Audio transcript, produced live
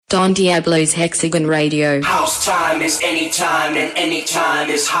Don Diablo's Hexagon Radio. House time is anytime, and anytime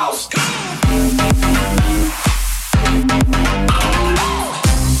is house.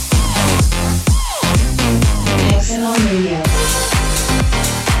 Hexagon Radio.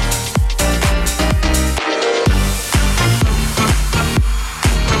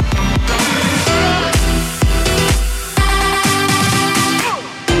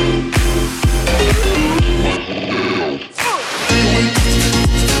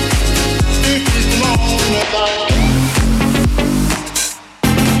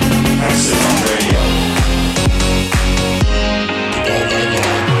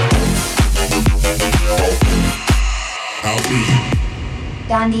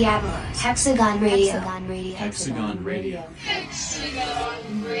 Don Diablo, Hexagon Radio. Hexagon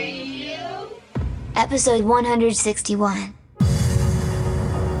Radio. Episode 161.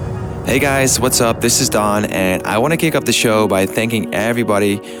 Hey guys, what's up? This is Don, and I want to kick off the show by thanking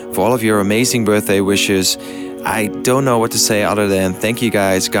everybody for all of your amazing birthday wishes. I don't know what to say other than thank you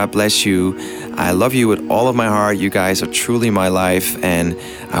guys, God bless you. I love you with all of my heart. You guys are truly my life, and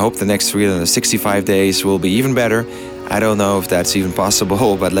I hope the next 365 days will be even better. I don't know if that's even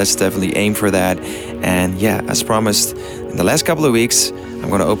possible, but let's definitely aim for that. And yeah, as promised, in the last couple of weeks, I'm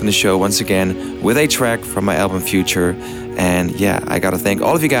going to open the show once again with a track from my album Future. And yeah, I got to thank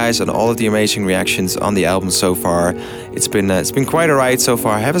all of you guys and all of the amazing reactions on the album so far. It's been quite a ride so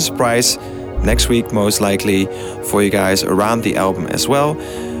far. I have a surprise next week, most likely, for you guys around the album as well.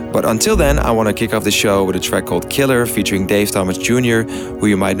 But until then, I want to kick off the show with a track called Killer featuring Dave Thomas Jr., who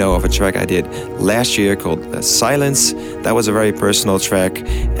you might know of a track I did last year called Silence. That was a very personal track,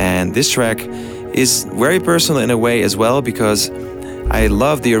 and this track is very personal in a way as well because I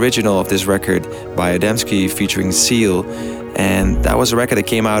love the original of this record by Adamski featuring Seal, and that was a record that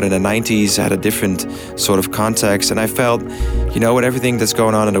came out in the 90s, had a different sort of context, and I felt, with everything that's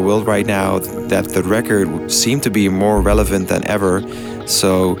going on in the world right now, that the record seemed to be more relevant than ever.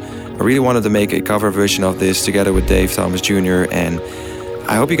 So I really wanted to make a cover version of this together with Dave Thomas Jr. and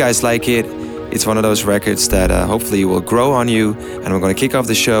I hope you guys like it. It's one of those records that hopefully will grow on you, and I'm going to kick off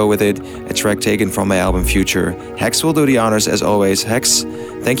the show with it, a track taken from my album Future. Hex will do the honors as always. Hex,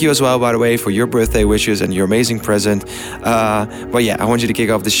 thank you as well, by the way, for your birthday wishes and your amazing present. But yeah, I want you to kick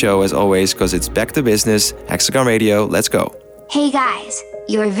off the show as always because it's back to business. Hexagon Radio, let's go. Hey guys,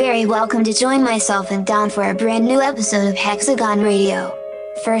 you are very welcome to join myself and Don for a brand new episode of Hexagon Radio.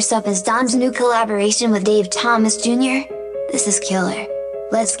 First up is Don's new collaboration with Dave Thomas Jr. This is Killer.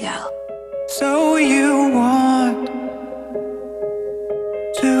 Let's go. So you want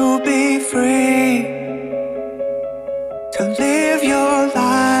to be free, to live your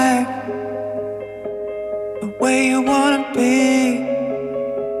life the way you wanna be.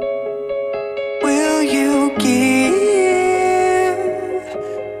 Will you give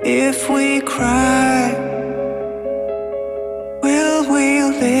if we cry? Will we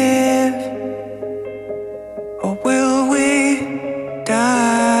live or will we die?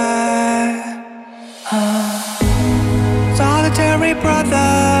 Solitary brother,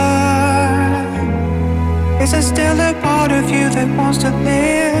 is there still a part of you that wants to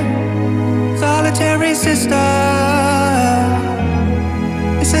live? Solitary sister,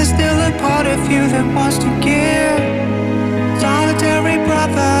 is there still a part of you that wants to give? Solitary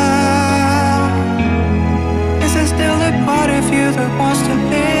brother, is there still a part of you that wants to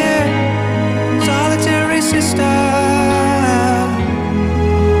live? Solitary sister,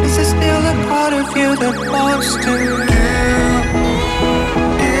 is there still a part of you that wants to live?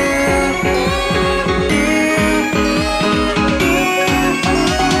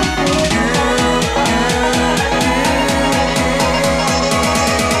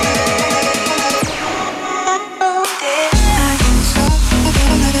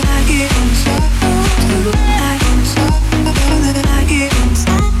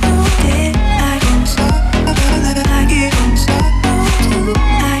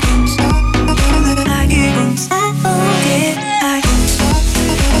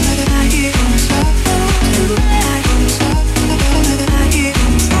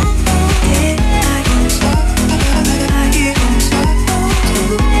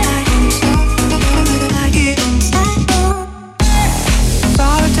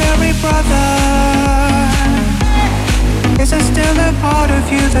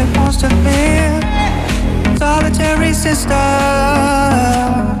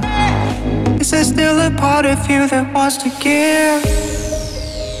 Is there still a part of you that wants to give?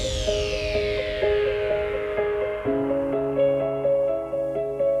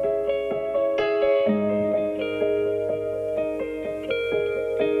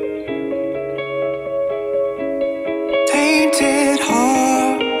 Tainted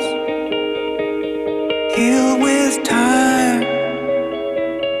hearts with time.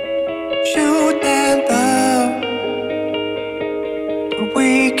 Shoot and love, but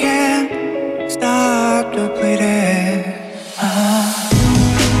we can't stop the bleeding.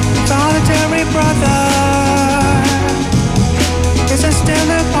 Solitary brother, is there still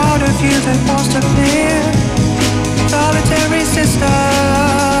a part of you that wants to live? Solitary sister,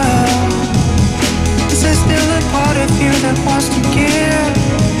 is there still a part of you that wants to give?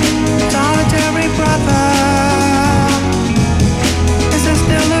 Solitary brother, is there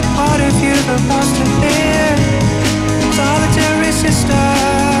still a part of you that wants to live? Solitary sister,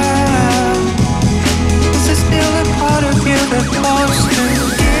 is there still a part of you that wants to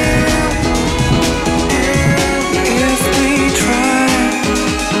give? If we try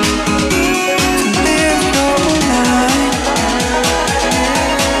to live your life,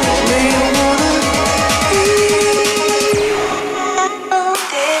 we wanna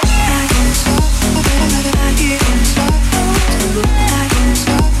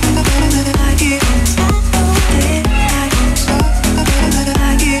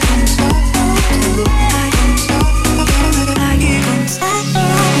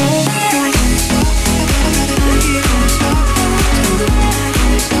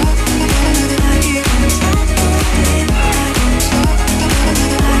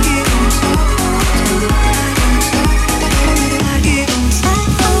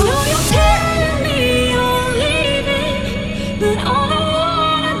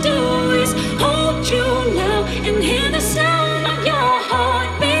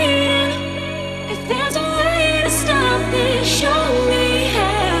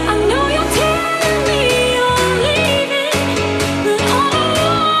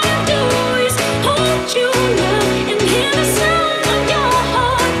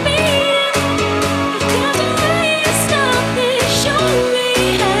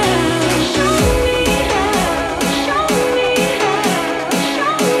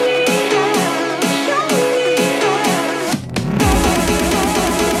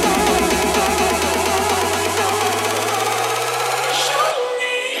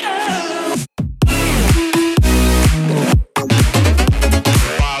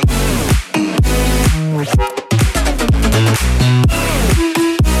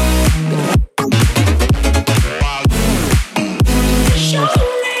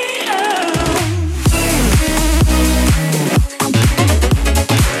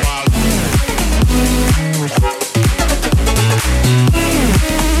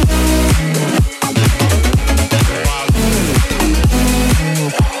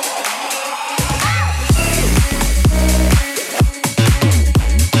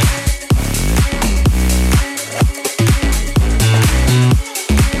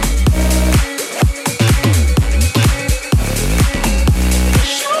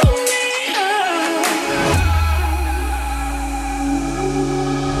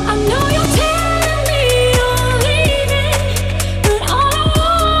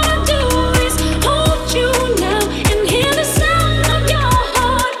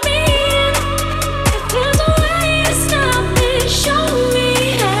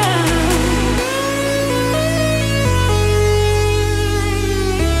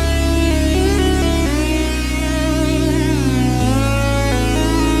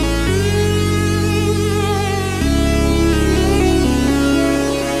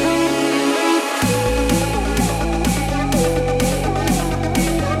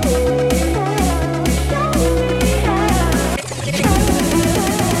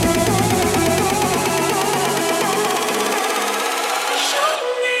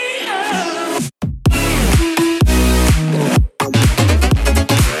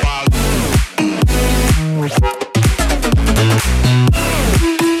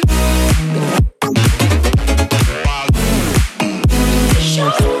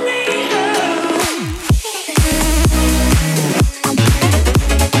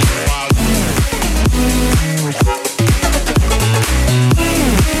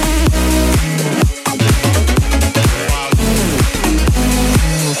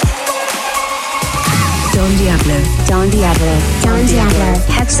Don Diablo,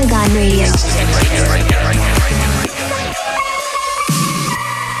 Hexagon Radio.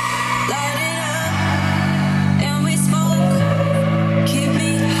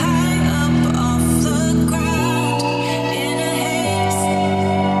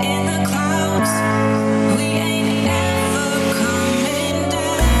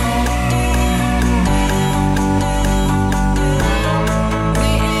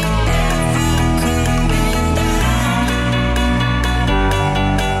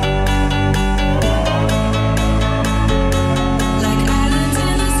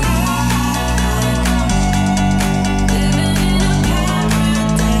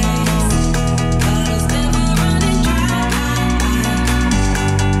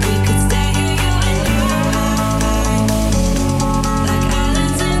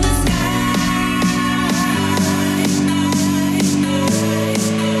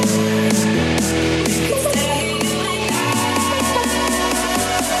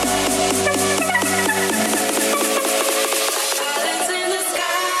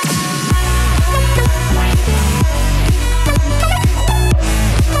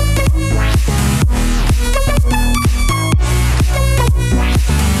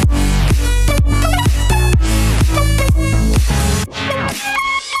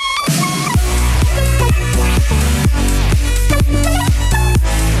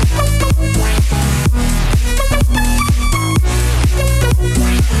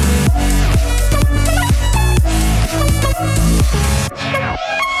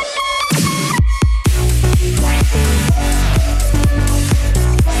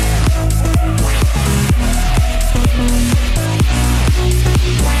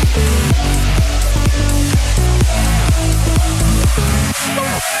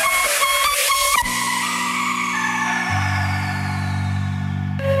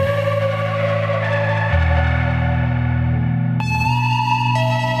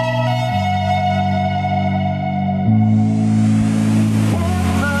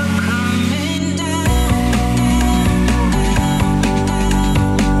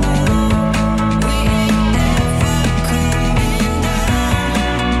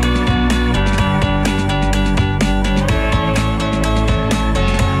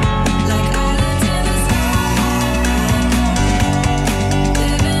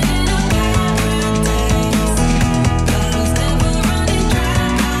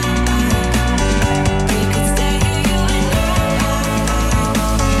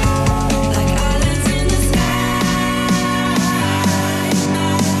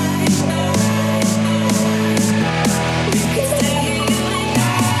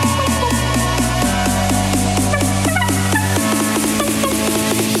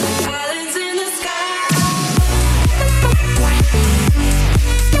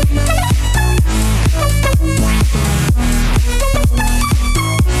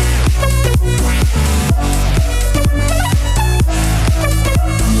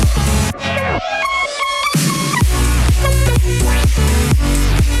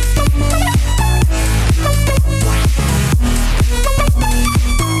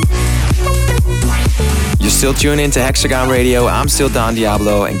 still tuned in to Hexagon Radio. I'm still Don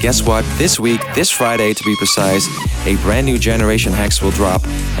Diablo, and guess what? This week, this Friday to be precise, a brand new Generation Hex will drop,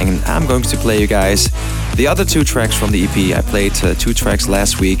 and I'm going to play you guys the other 2 tracks from the EP. I played 2 tracks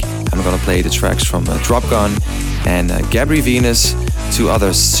last week. I'm gonna play the tracks from Drop Gun and Gabri Venus, 2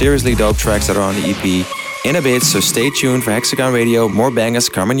 other seriously dope tracks that are on the EP in a bit, so stay tuned for Hexagon Radio. More bangers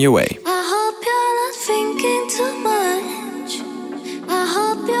coming your way. I hope you're not thinking too much. I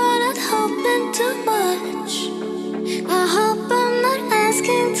hope you're not hoping too much. I hope I'm not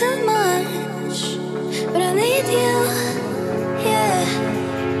asking too much. But I need you, yeah.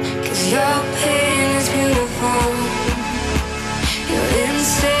 'Cause your pain is beautiful. Your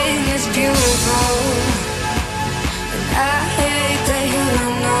instinct is beautiful. And I hate that you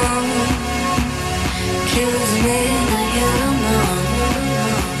don't know. Kills me that you don't know.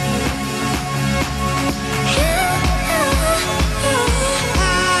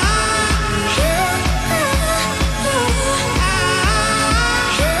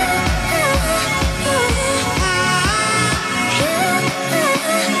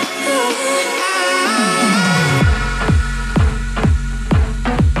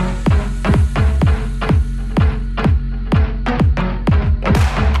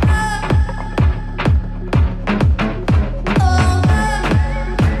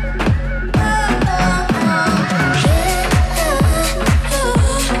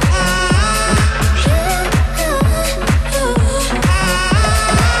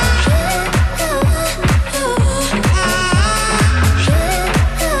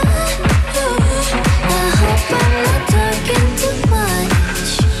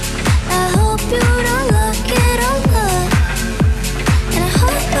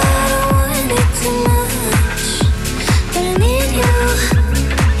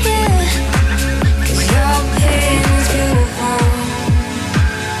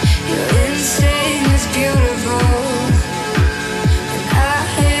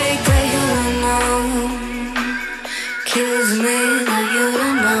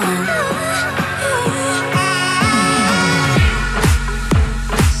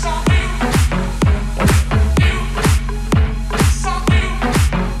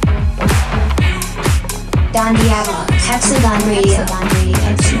 Don Diablo, Hexagon Radio.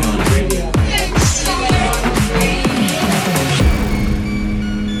 Hexagon Radio.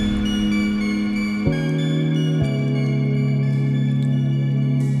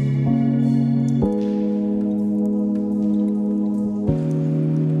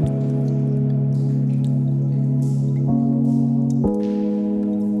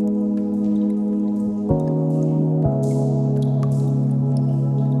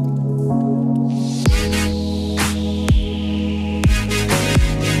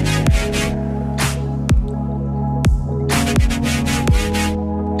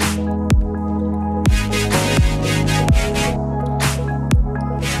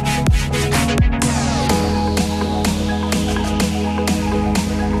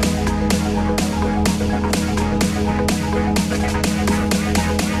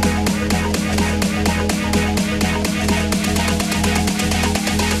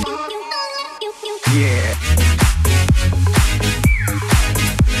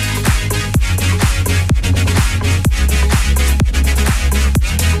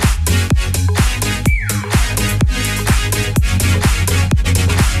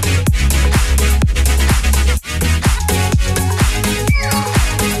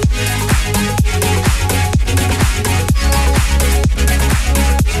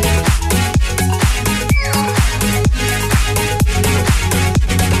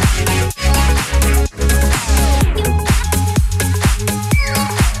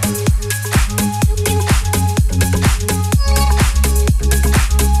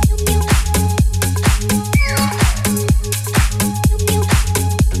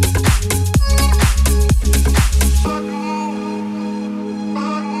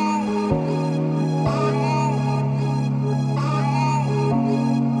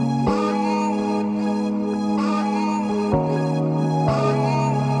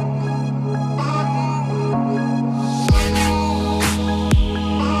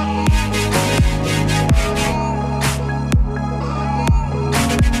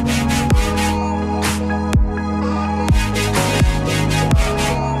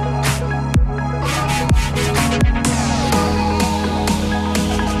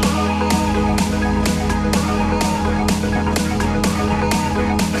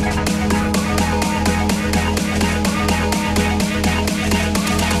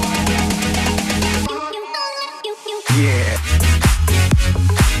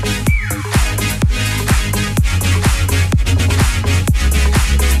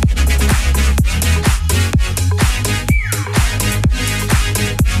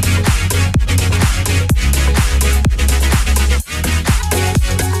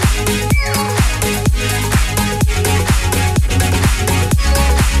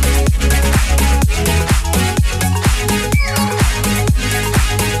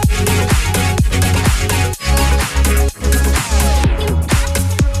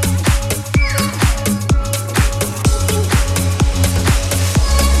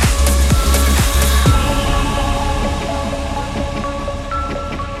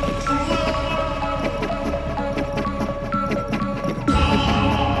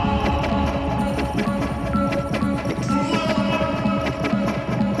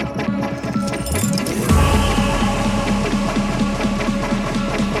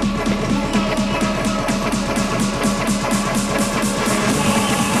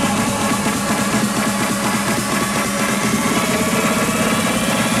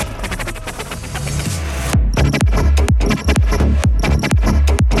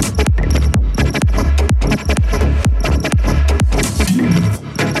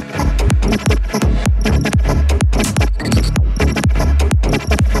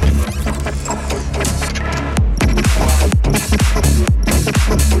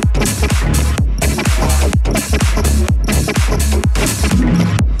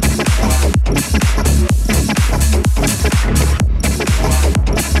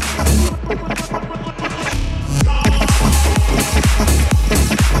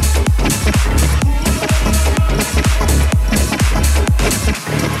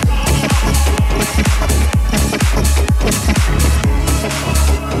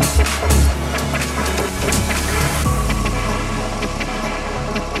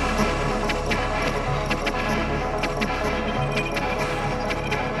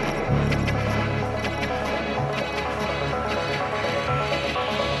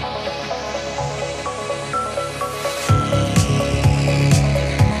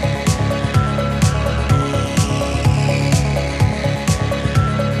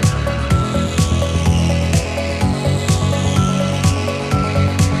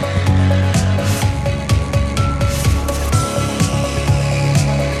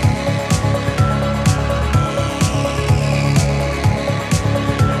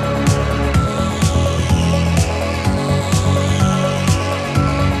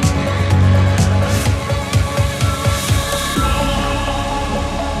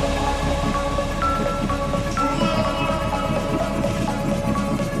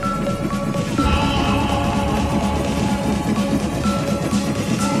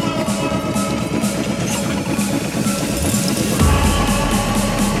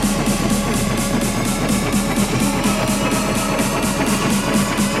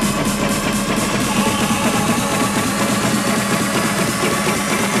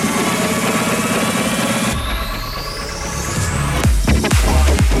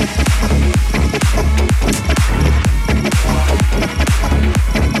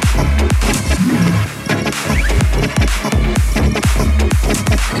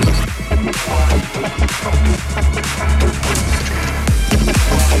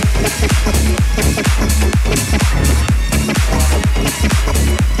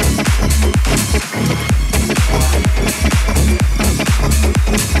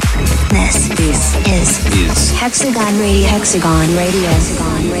 Hexagon Radio. Hexagon Radio.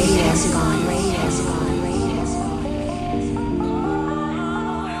 Hexagon Radio. Hexagon Radio.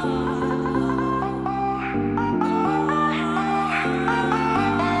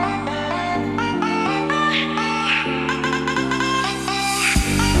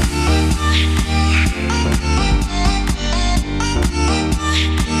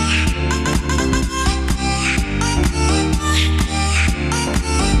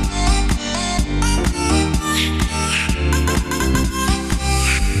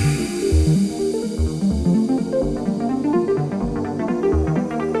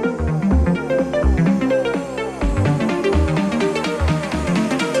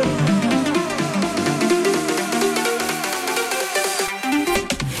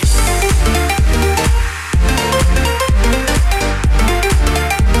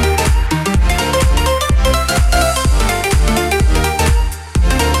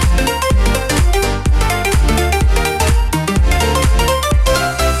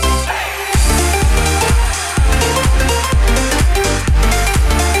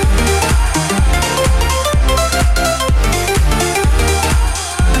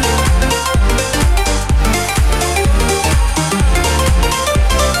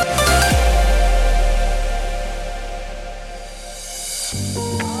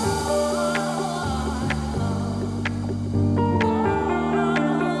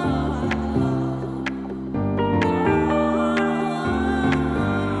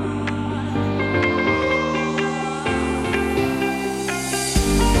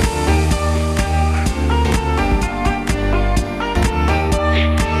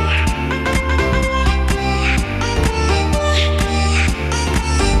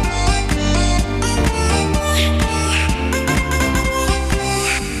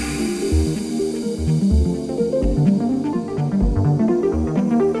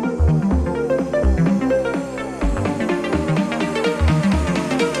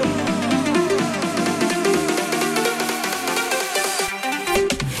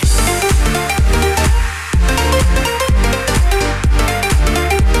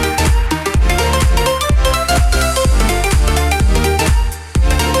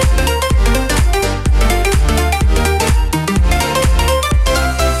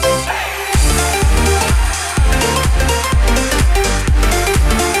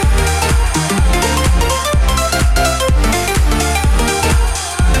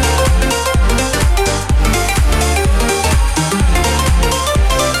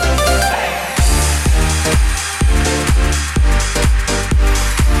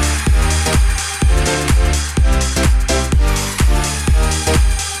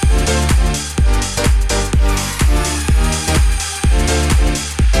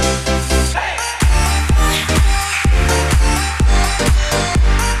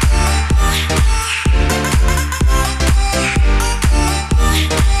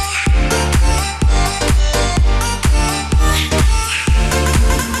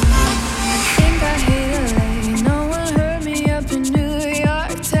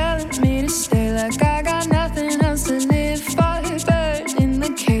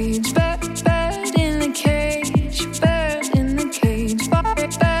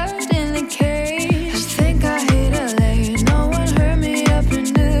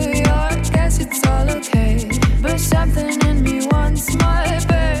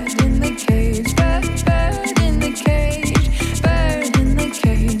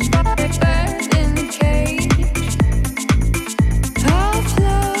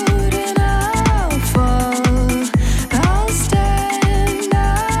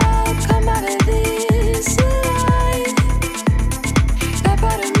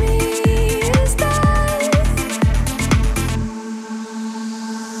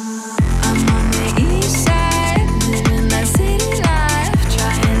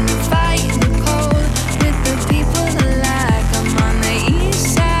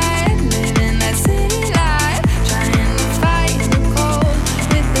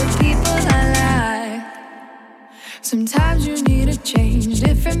 Sometimes you need a change,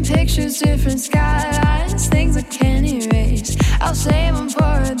 different pictures, different skylines, things I can't erase. I'll save them for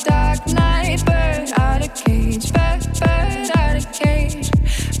a dark night. Bird out of cage, bird out of cage,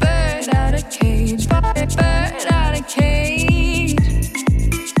 bird out of cage, bird out of cage.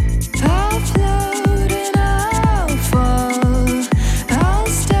 I'll float and I'll fall, I'll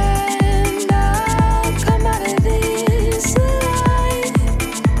stand, I'll come out of this alive.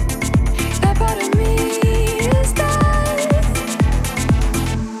 That part of me is alive.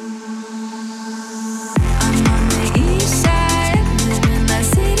 I'm on the east side, living that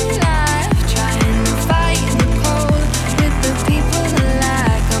city life.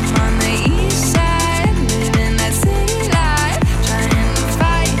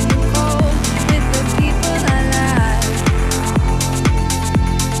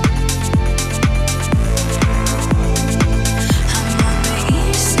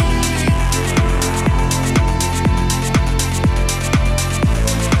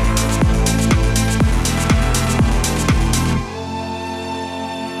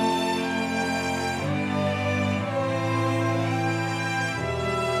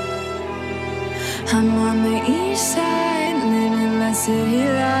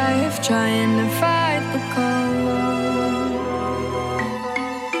 life, trying to fight the cold.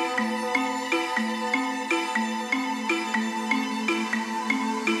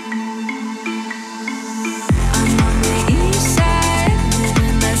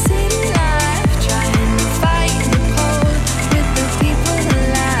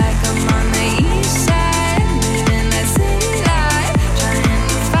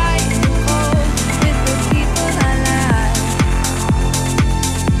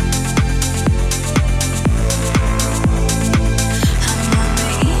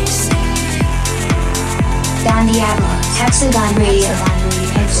 Don Diablo, Hexagon Radio.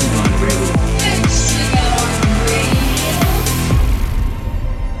 Hexagon Radio.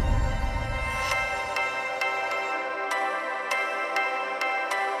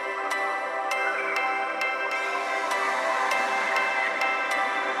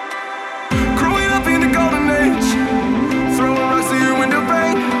 Growing up in the golden age, throwing rocks to your window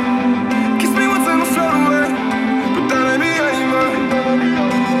pane. Kiss me once and I'll float away, but that ain't me anymore.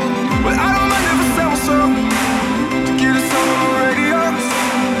 But I don't mind if I sell my soul to get a song on the radio.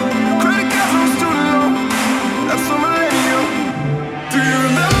 Credit cards on a student loan, that's on my radio. Do you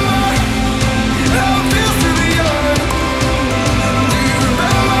remember how it feels to be young? Do you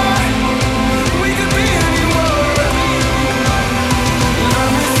remember we could be anymore? I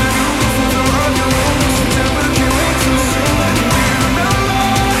miss the beautiful on your own, September can't wait to soon. Do you remember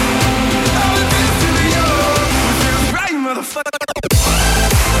how it feels to be young? It feels right, motherfucker.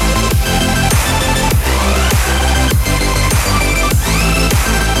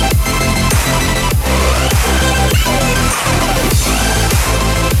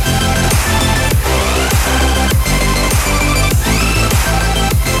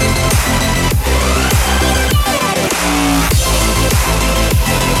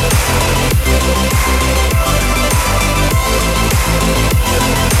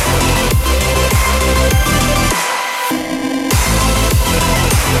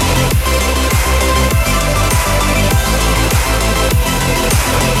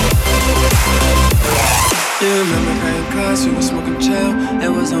 You remember praying class, we were smoking chill. It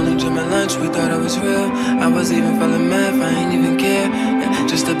was only gym and lunch, we thought it was real. I was even feeling math, I ain't even care. Yeah,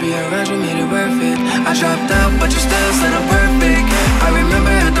 just to be around you made it worth it. I dropped out, but you still said I'm perfect. I remember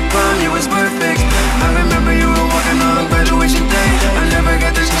at the prom, you was perfect. I remember you were walking on graduation day. I never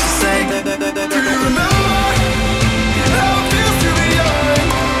got the chance to say. Do you remember how it feels to be young?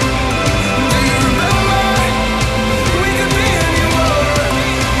 Do you remember we could be anymore?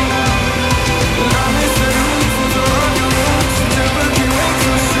 I miss the beautiful on your own, September can't wait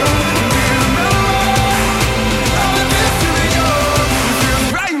to soon. Do you remember how it feels to be young? It feels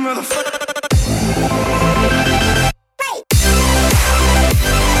right, motherfucker.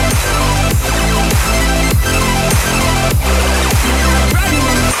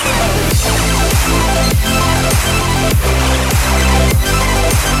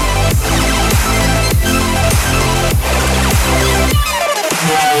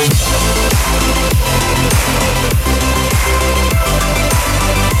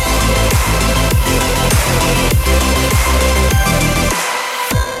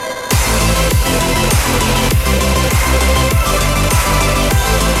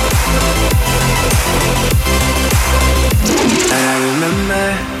 And I remember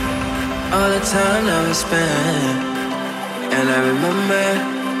all the time that we spent. And I remember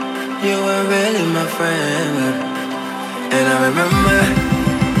you were really my friend. And I remember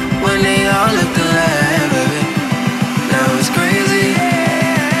when they all looked alike, baby. Now it's crazy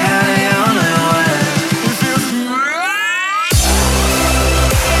how they all know what. It feels right.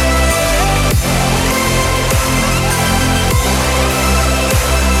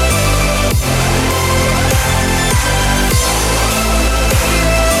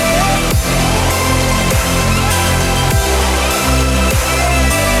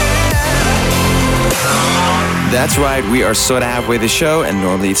 That's right, we are sort of halfway the show, and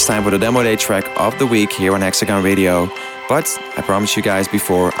normally it's time for the demo day track of the week here on Hexagon Radio. But I promised you guys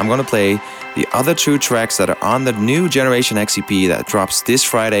before, I'm gonna play the other two tracks that are on the new Generation X EP that drops this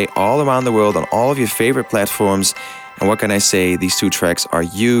Friday all around the world on all of your favorite platforms. And what can I say, these two tracks are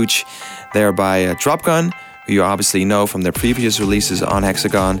huge. They're by Dropgun, who you obviously know from their previous releases on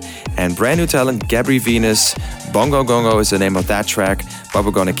Hexagon, and brand new talent Gabri Venus. Bongo Gongo is the name of that track, but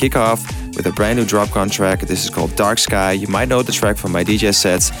we're gonna kick off with a brand new Dropgun track. This is called Dark Sky. You might know the track from my DJ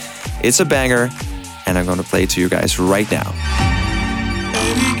sets. It's a banger, and I'm gonna play it to you guys right now.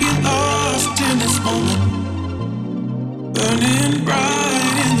 Baby, get lost in this moment, burning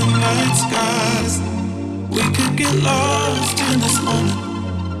bright in the night skies. We could get lost in this moment,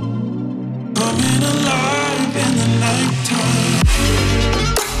 coming alive in the nighttime.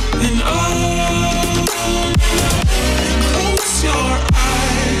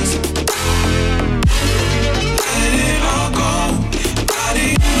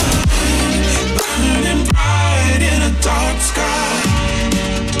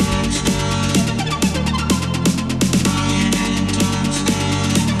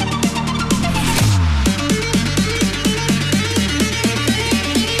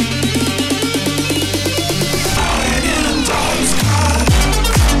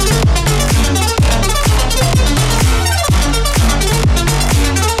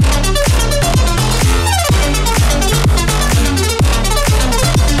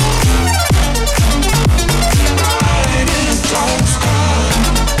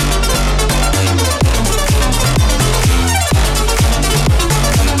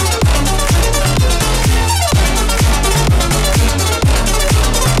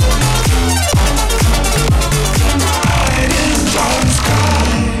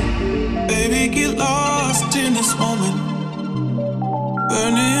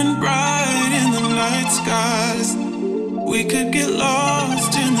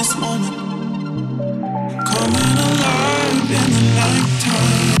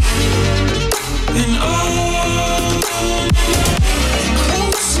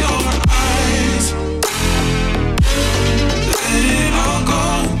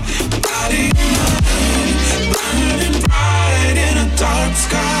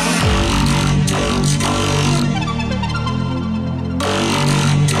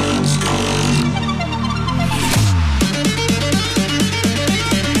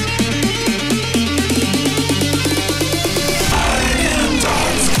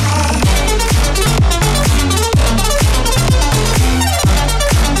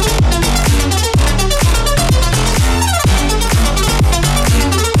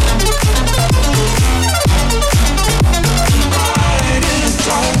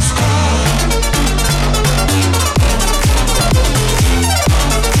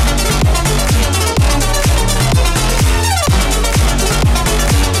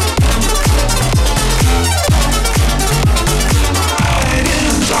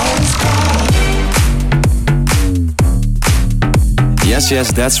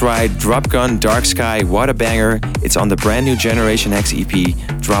 Yes, that's right. Drop Gun, Dark Sky, what a banger. It's on the brand new Generation X EP,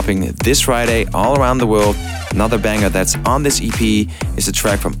 dropping this Friday all around the world. Another banger that's on this EP is a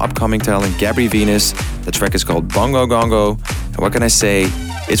track from upcoming talent Gabry Venus. The track is called Bongo Gongo. And what can I say?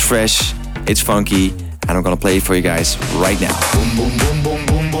 It's fresh, it's funky, and I'm gonna play it for you guys right now. Boom, boom, boom, boom,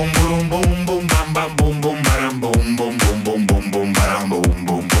 boom, boom, boom, boom, boom, bam, bam, boom, boom, bam, boom, boom, boom, boom, boom, boom, bam, boom,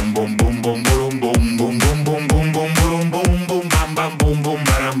 boom, boom, boom, boom, boom, boom, boom, boom, boom, boom, boom, boom, boom, boom, boom, bam, bam, boom, boom,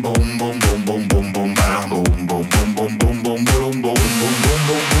 bam, boom, boom, boom, boom, boom, boom, bam,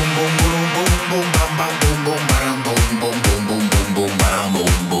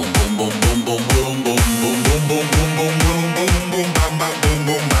 boom, boom, boom, boom, boom, boom, boom, boom, boom, boom, boom, boom, boom,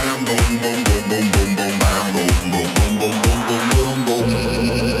 bam, bam, boom, boom, bam,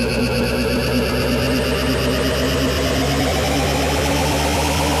 boom,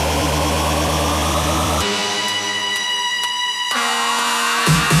 boom, boom,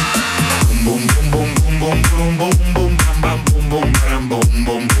 boom, boom,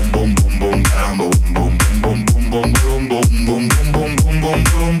 boom, bam, boom, boom, boom, boom, boom, boom, boom, boom, boom, boom, boom, boom,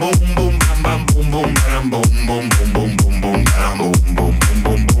 boom, boom, boom, bam, bam, boom, boom, bam, boom, boom, boom, boom, boom, bam, boom, boom,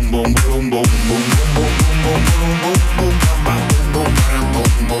 boom, boom, boom, boom, boom, boom.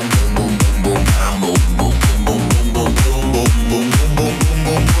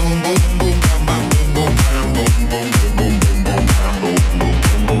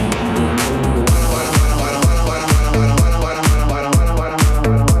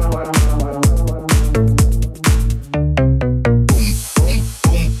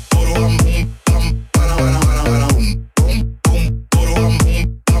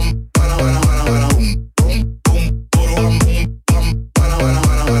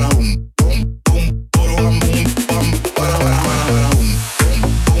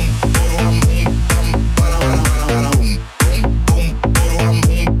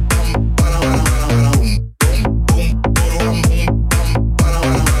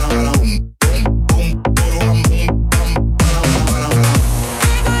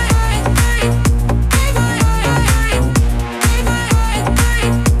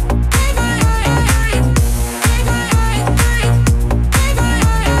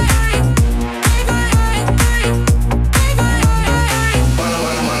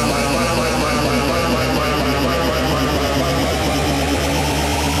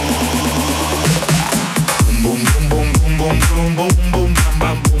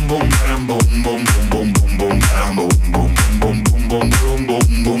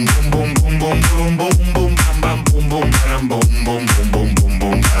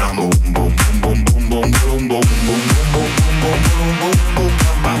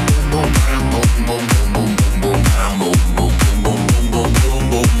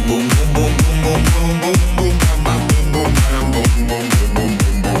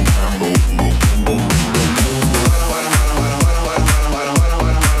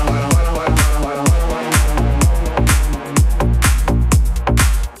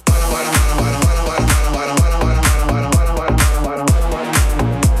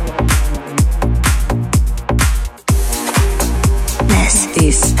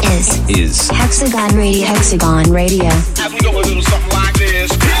 is Hexagon Radio. Hexagon Radio. As we go a little something like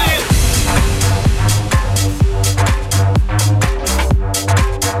this.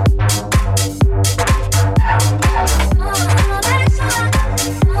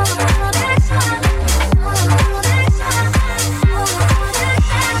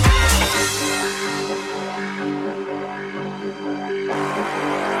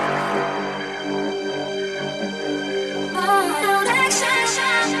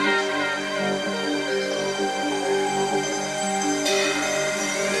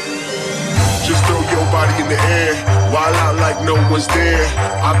 Was there.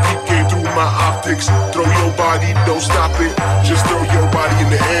 I peep came through my optics. Throw your body, don't stop it. Just throw your body in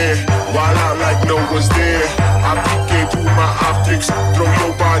the air. Wild out like no one's there. I peep came through my optics. Throw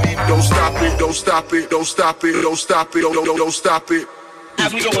your body, don't stop it. Don't stop it. Don't stop it. Don't stop it. Don't stop it.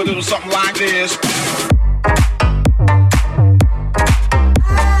 As we go a little something like this.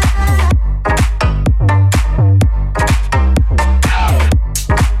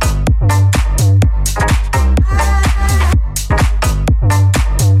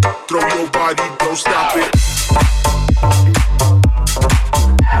 Don't stop it.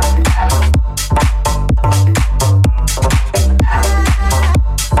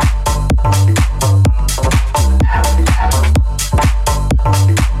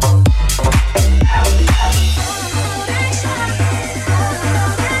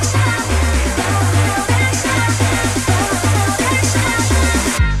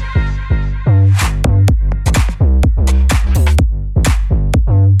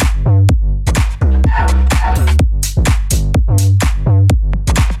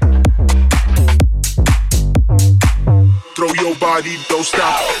 don't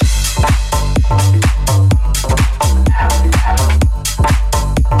stop it.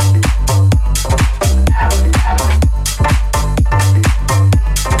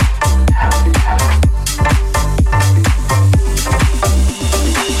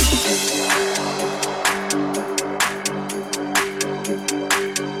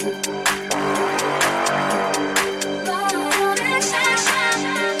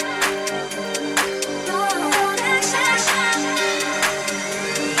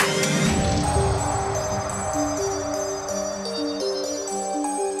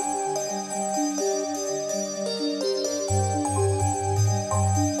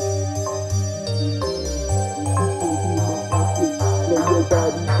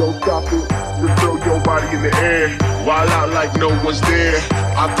 Don't stop it. Just throw your body in the air. Wild out like no one's there.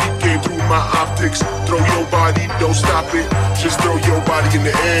 I peek game through my optics. Throw your body, don't stop it. Just throw your body in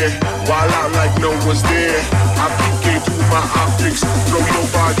the air. Wild out like no one's there. I peek game through my optics. Throw your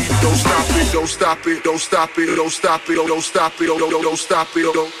body, don't stop it. Don't stop it. Don't stop it. Don't stop it. Don't stop it. Don't stop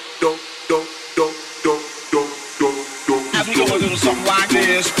it. Don't. As we go a little something like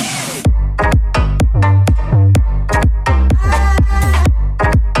this.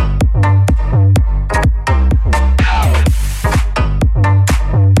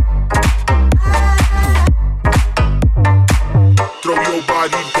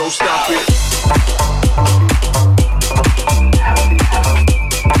 Don't stop it.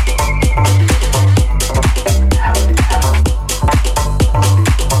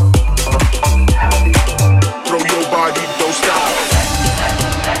 Throw your body, don't stop it.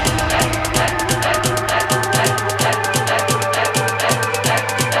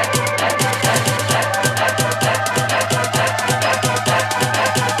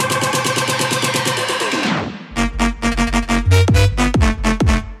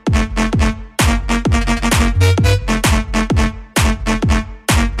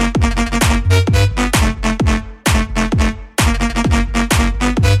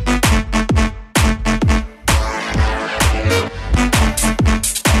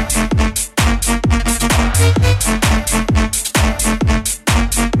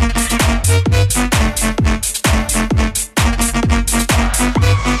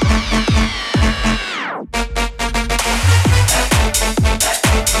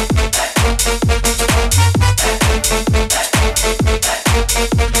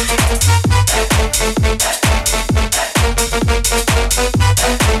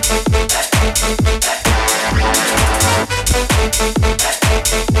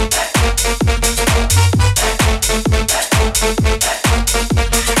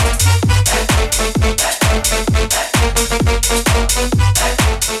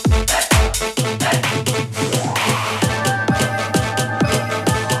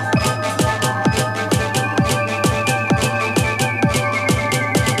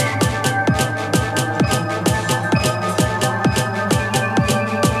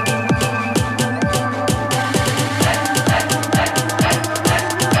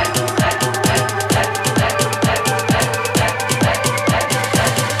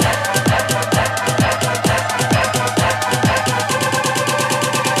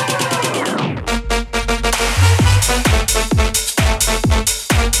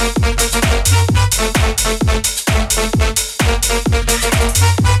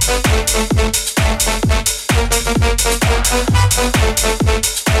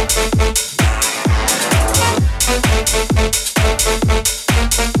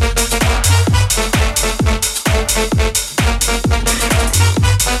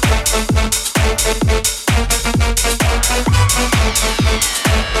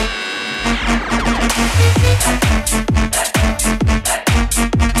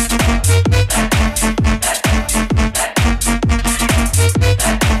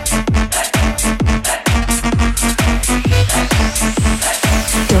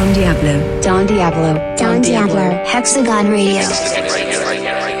 Don Diablo, Hexagon Radio.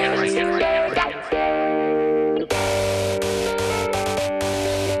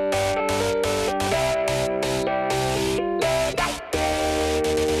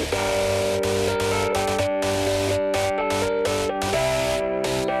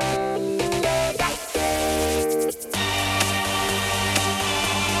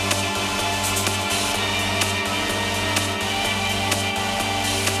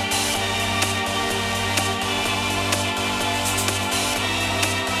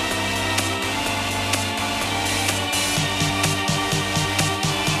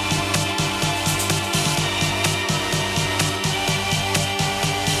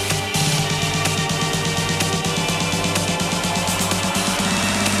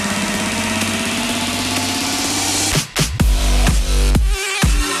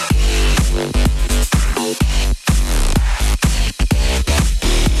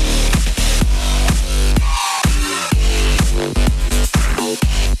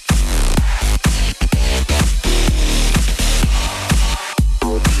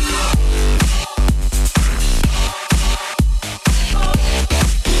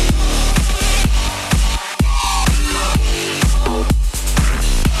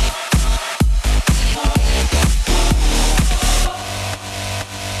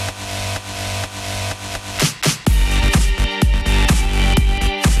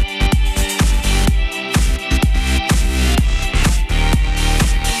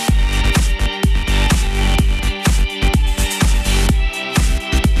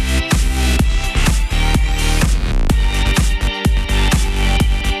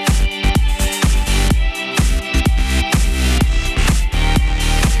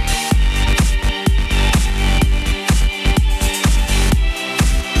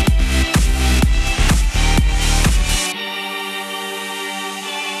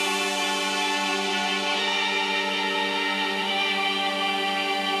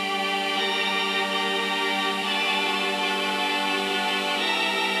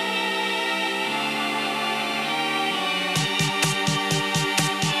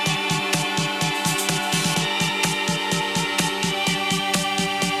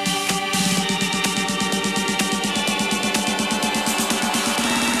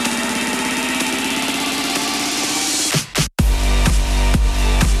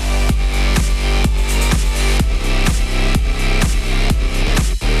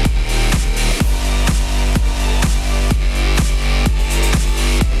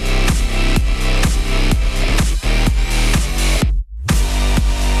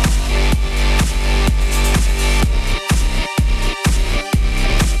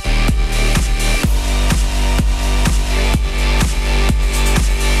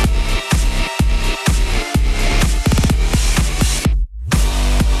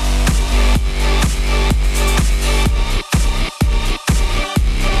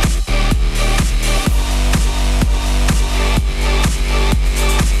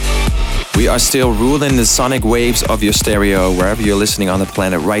 We are still ruling the sonic waves of your stereo wherever you're listening on the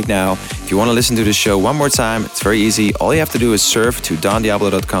planet right now. If you want to listen to the show one more time, it's very easy. All you have to do is surf to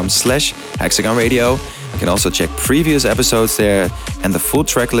dondiablo.com/Hexagon Radio. You can also check previous episodes there and the full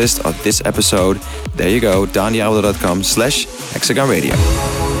track list of this episode. There you go, dondiablo.com/Hexagon Radio.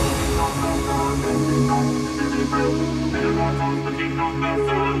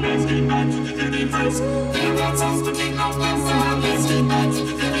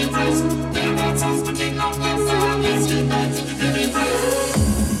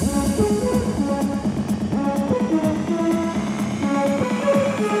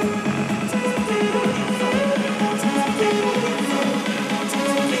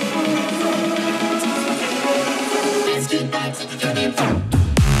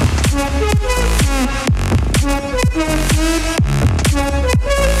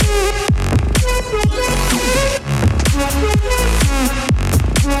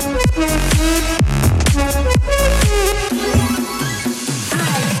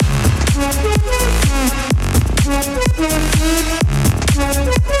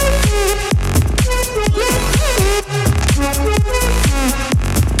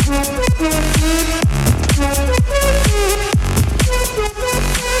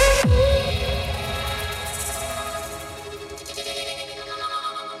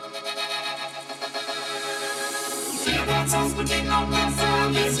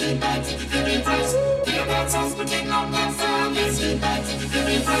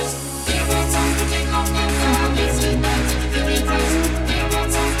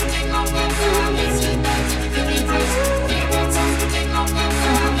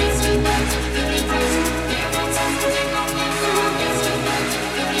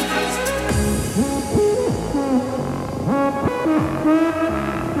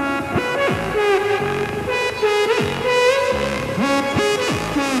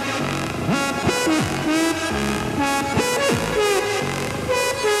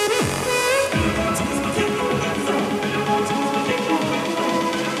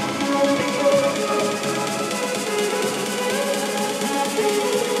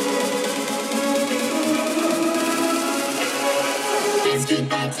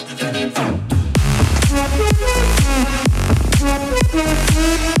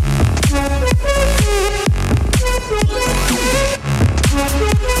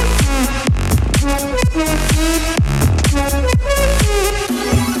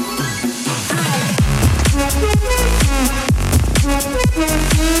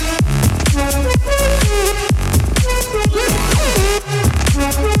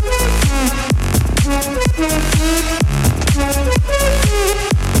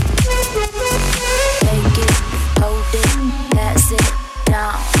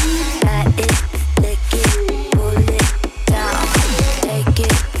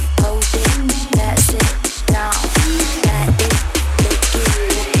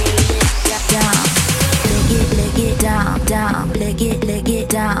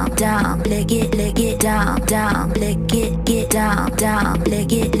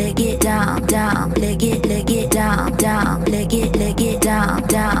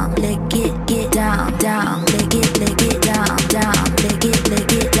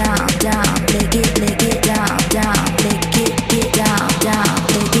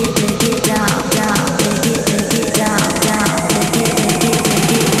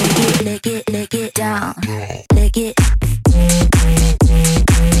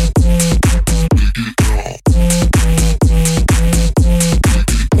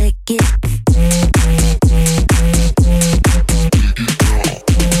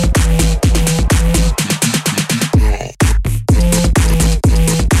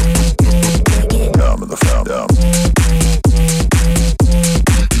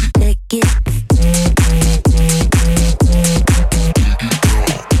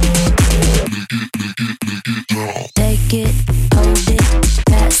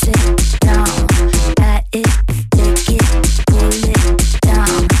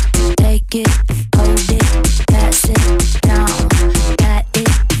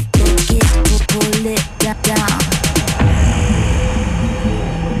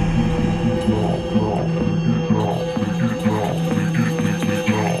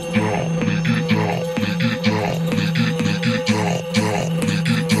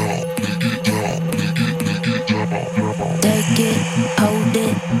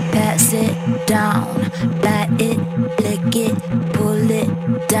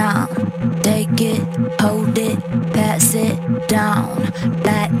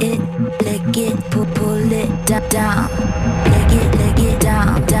 Down.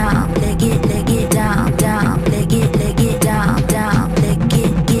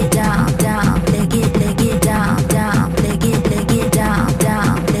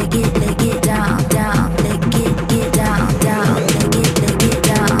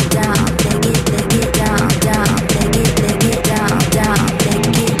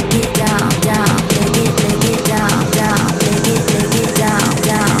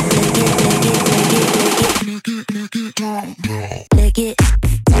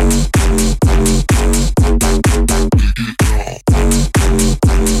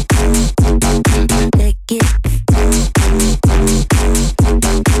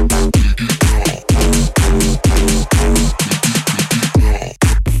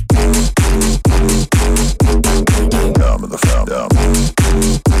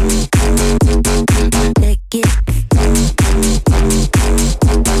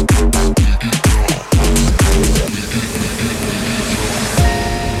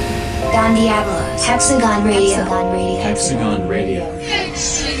 Hexagon Radio.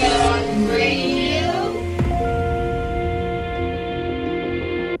 Hexagon Radio.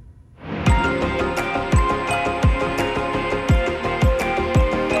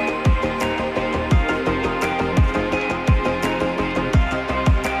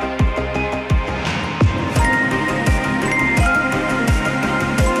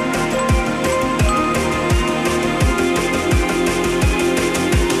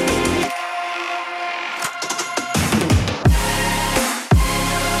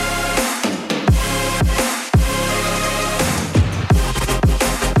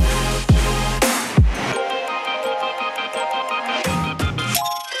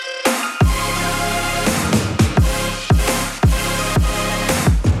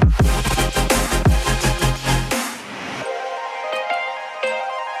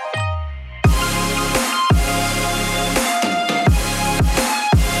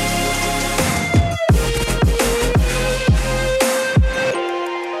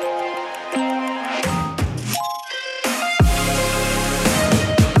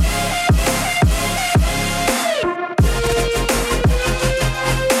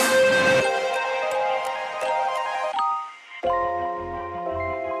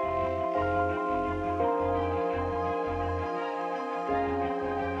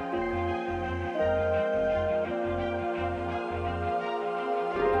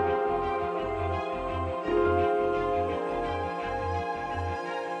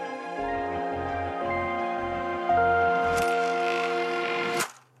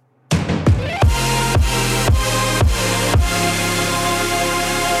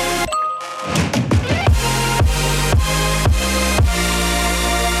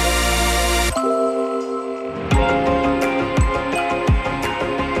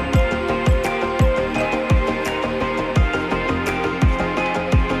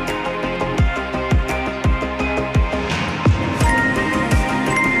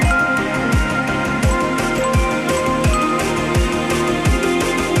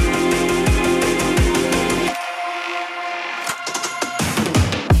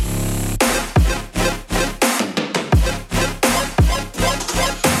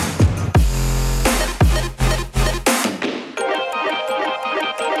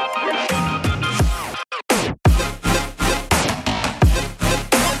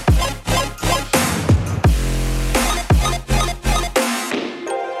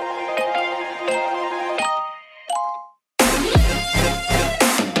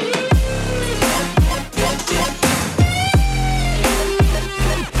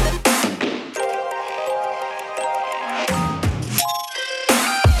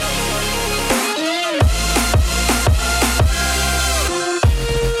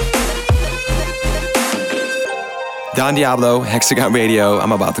 Don Diablo, Hexagon Radio.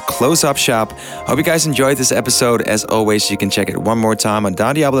 I'm about to close up shop. Hope you guys enjoyed this episode. As always, you can check it one more time on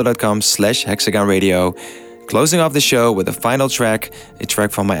dondiablo.com/Hexagon Radio. Closing off the show with a final track, a track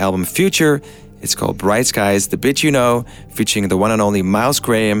from my album Future. It's called Bright Skies, The Bit You Know, featuring the one and only Miles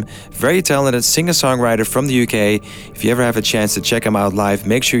Graham, very talented singer-songwriter from the UK. If you ever have a chance to check him out live,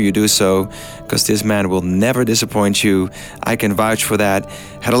 make sure you do so, because this man will never disappoint you. I can vouch for that.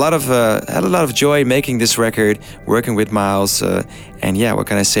 Had a lot of joy making this record, working with Miles, and yeah, what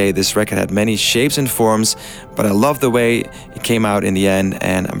can I say? This record had many shapes and forms, but I love the way it came out in the end,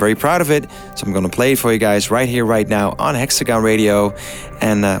 and I'm very proud of it. So I'm gonna play it for you guys right here, right now on Hexagon Radio.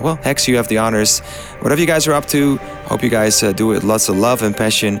 And well, Hex, you have the honors. Whatever you guys are up to, hope you guys do it with lots of love and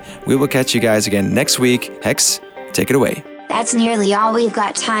passion. We will catch you guys again next week. Hex, take it away. That's nearly all we've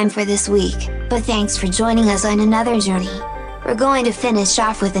got time for this week, but thanks for joining us on another journey. We're going to finish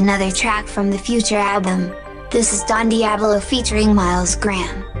off with another track from the Future album. This is Don Diablo featuring Miles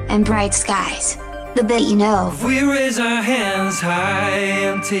Graham and Bright Skies, The Bit You Know. If we raise our hands high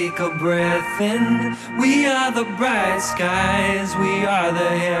and take a breath in, we are the bright skies, we are the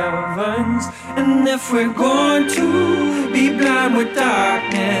heavens. And if we're going to be blind with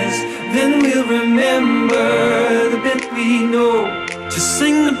darkness, then we'll remember the bit we know. Just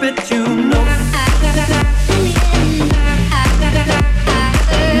sing the bit you know.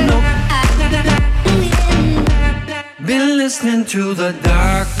 Been listening to the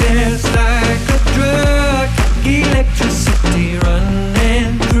darkness like a drug, electricity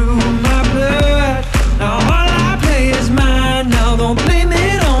running through my blood. Now all I play is mine, now don't blame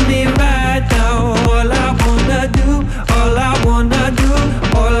it on me right now. All I wanna do, all I wanna do,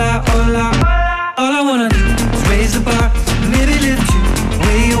 all I wanna do is raise the bar, maybe lift you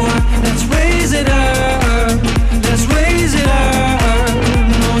where you are. Let's raise it up, let's raise it up.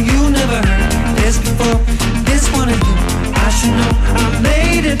 No, you never heard this before, this one is new. I should know I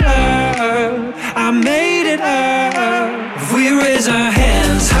made it up, I made it up.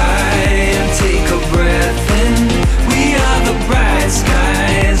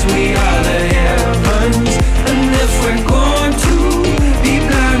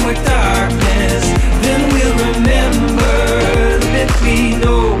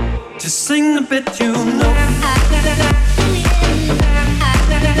 know. Just sing the bit you know.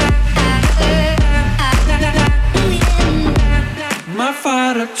 My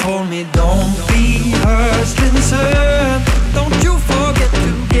father told me don't be hustling, sir. Don't you forget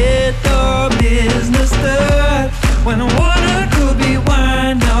to get the business done. When water could be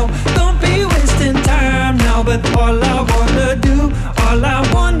wine now, don't be wasting time now. But all I wanna do, all I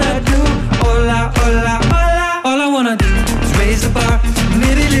wanna do, all I wanna do is raise the bar,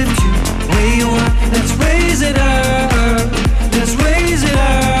 maybe lift you where you are. Let's raise it up, let's raise it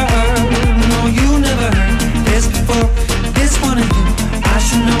up. No, you never heard this before. This one and you, I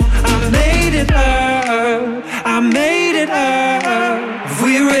should know. I made it up, I made it up. If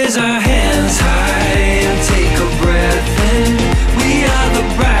we raise our hands high and take a breath in, we are the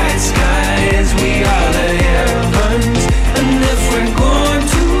bright skies, we are the heavens. And if we're going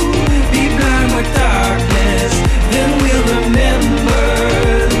to be blind with darkness, then we'll remember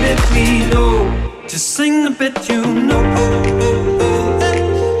that we know. Just sing the bit you know.